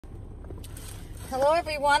Hello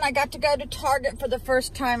everyone. I got to go to Target for the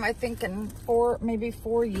first time, I think in maybe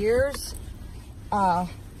 4 years. I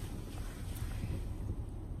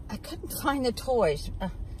couldn't find the toys.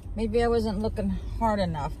 Maybe I wasn't looking hard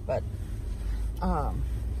enough, but I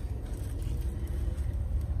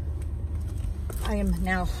am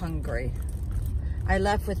now hungry. I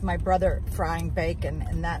left with my brother frying bacon,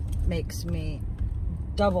 and that makes me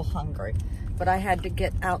double hungry. But I had to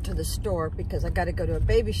get out to the store because I got to go to a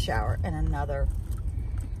baby shower in another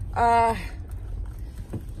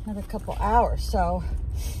couple hours. So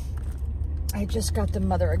I just got the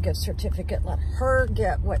mother a gift certificate. Let her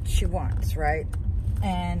get what she wants, right?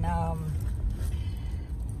 And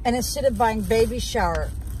instead of buying baby shower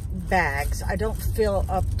bags, I don't feel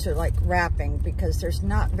up to like wrapping because there's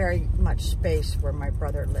not very much space where my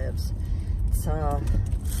brother lives. So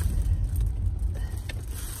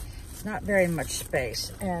it's not very much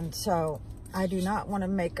space, and so I do not want to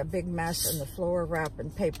make a big mess in the floor wrapping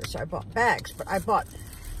paper. So I bought bags, but I bought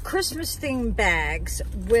Christmas themed bags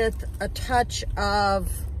with a touch of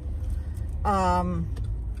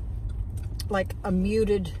like a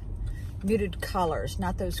muted colors,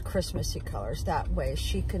 not those Christmassy colors. That way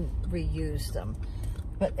she can reuse them.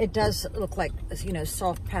 But it does look like, you know,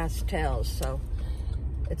 soft pastels, so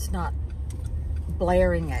it's not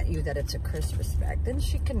blaring at you that it's a Christmas bag. Then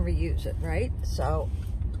she can reuse it, right? So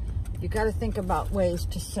you got to think about ways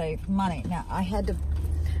to save money. Now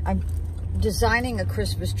I'm designing a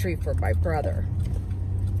Christmas tree for my brother,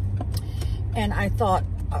 and I thought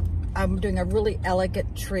I'm doing a really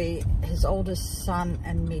elegant tree. His oldest son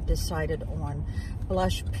and me decided on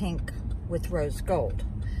blush pink with rose gold.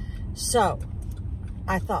 So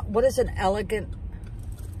I thought, what is an elegant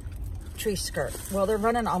tree skirt? Well, they're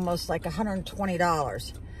running almost like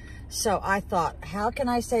 $120. So I thought, how can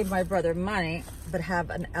I save my brother money but have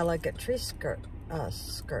an elegant tree skirt?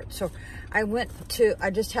 So I went to,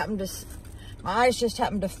 my eyes just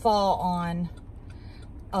happened to fall on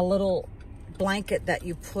a little blanket that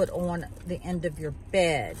you put on the end of your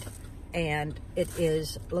bed, and it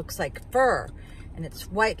looks like fur, and it's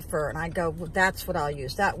white fur, and I go, well, that's what I'll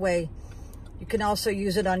use. That way you can also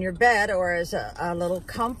use it on your bed or as a little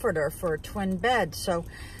comforter for a twin bed. So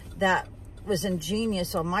that was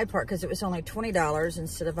ingenious on my part because it was only $20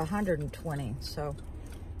 instead of $120. So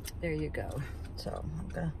there you go. So I'm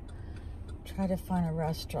gonna try to find a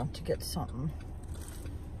restaurant to get something